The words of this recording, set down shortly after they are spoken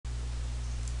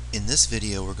In this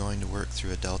video we're going to work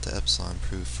through a delta epsilon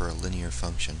proof for a linear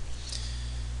function.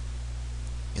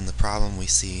 In the problem we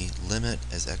see limit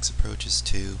as x approaches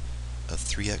 2 of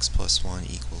 3x plus 1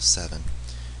 equals 7.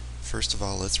 First of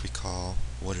all, let's recall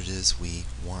what it is we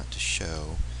want to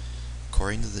show.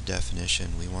 According to the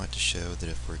definition, we want to show that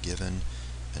if we're given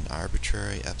an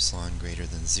arbitrary epsilon greater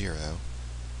than 0,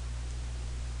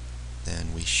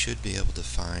 then we should be able to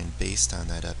find, based on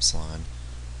that epsilon,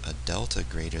 a delta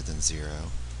greater than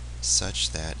 0 such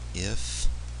that if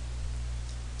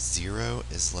 0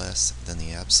 is less than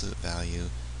the absolute value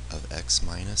of x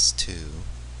minus 2,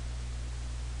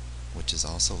 which is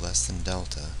also less than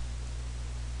delta,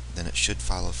 then it should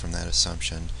follow from that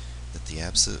assumption that the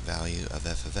absolute value of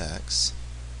f of x,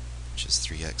 which is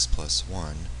 3x plus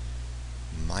 1,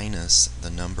 minus the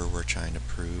number we're trying to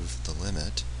prove the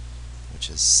limit, which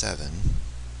is 7,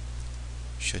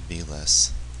 should be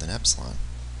less than epsilon.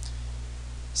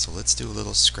 So let's do a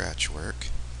little scratch work.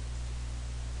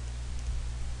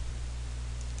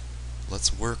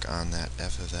 Let's work on that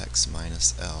f of x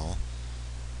minus L,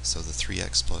 so the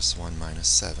 3x plus 1 minus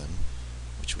 7,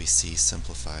 which we see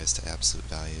simplifies to absolute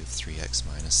value of 3x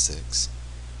minus 6,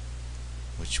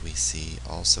 which we see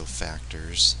also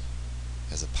factors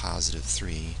as a positive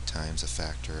 3 times a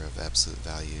factor of absolute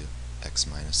value x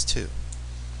minus 2.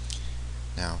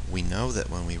 Now, we know that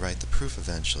when we write the proof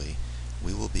eventually,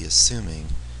 we will be assuming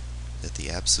that the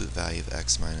absolute value of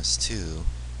x minus 2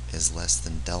 is less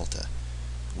than delta.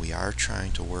 We are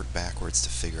trying to work backwards to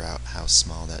figure out how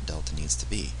small that delta needs to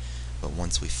be. But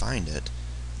once we find it,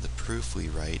 the proof we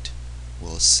write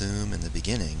will assume in the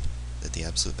beginning that the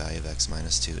absolute value of x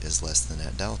minus 2 is less than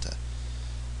that delta.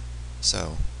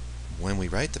 So, when we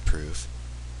write the proof,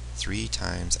 3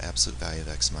 times absolute value of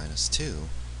x minus 2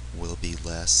 will be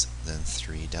less than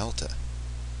 3 delta.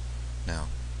 Now,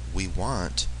 we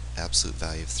want absolute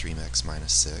value of 3x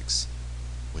minus 6,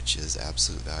 which is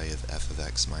absolute value of f of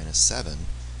x minus 7,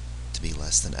 to be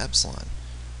less than epsilon.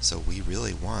 So we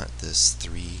really want this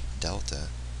 3 delta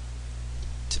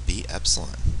to be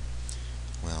epsilon.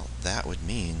 Well, that would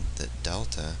mean that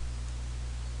delta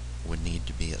would need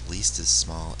to be at least as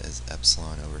small as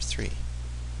epsilon over 3.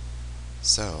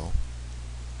 So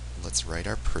let's write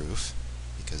our proof,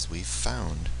 because we've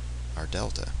found our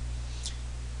delta.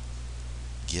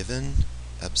 Given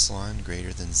epsilon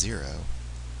greater than 0,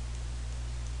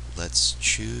 let's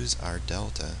choose our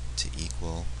delta to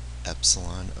equal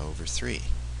epsilon over 3.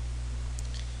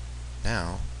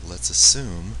 Now, let's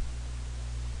assume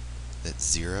that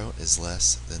 0 is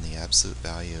less than the absolute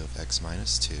value of x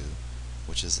minus 2,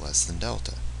 which is less than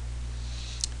delta.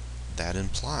 That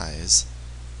implies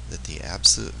that the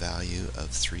absolute value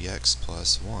of 3x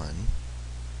plus 1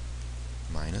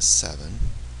 minus 7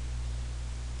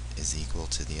 is equal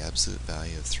to the absolute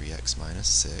value of 3x minus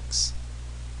 6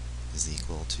 is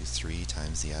equal to 3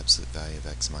 times the absolute value of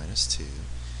x minus 2.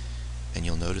 And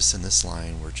you'll notice in this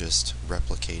line we're just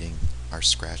replicating our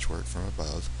scratch work from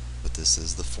above, but this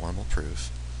is the formal proof.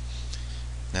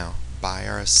 Now, by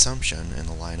our assumption in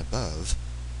the line above,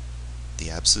 the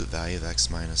absolute value of x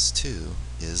minus 2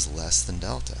 is less than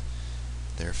delta.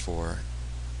 Therefore,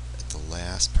 at the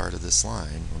last part of this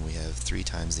line, when we have 3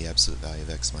 times the absolute value of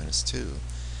x minus 2,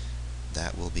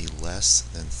 that will be less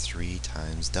than 3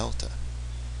 times delta.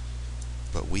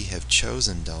 But we have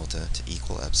chosen delta to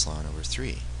equal epsilon over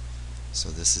 3. So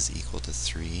this is equal to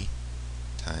 3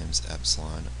 times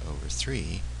epsilon over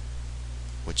 3,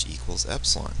 which equals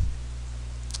epsilon.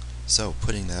 So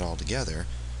putting that all together,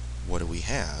 what do we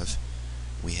have?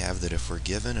 We have that if we're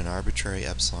given an arbitrary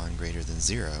epsilon greater than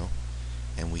 0,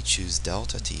 and we choose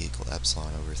delta to equal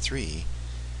epsilon over 3,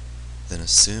 then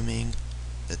assuming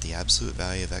that the absolute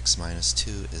value of x minus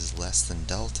 2 is less than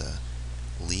delta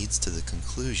leads to the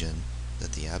conclusion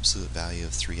that the absolute value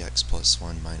of 3x plus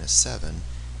 1 minus 7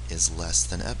 is less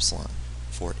than epsilon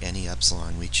for any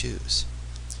epsilon we choose.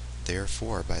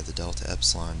 Therefore, by the delta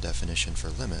epsilon definition for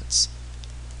limits,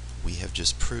 we have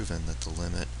just proven that the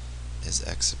limit as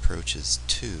x approaches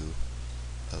 2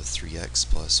 of 3x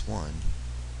plus 1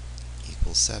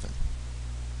 equals 7.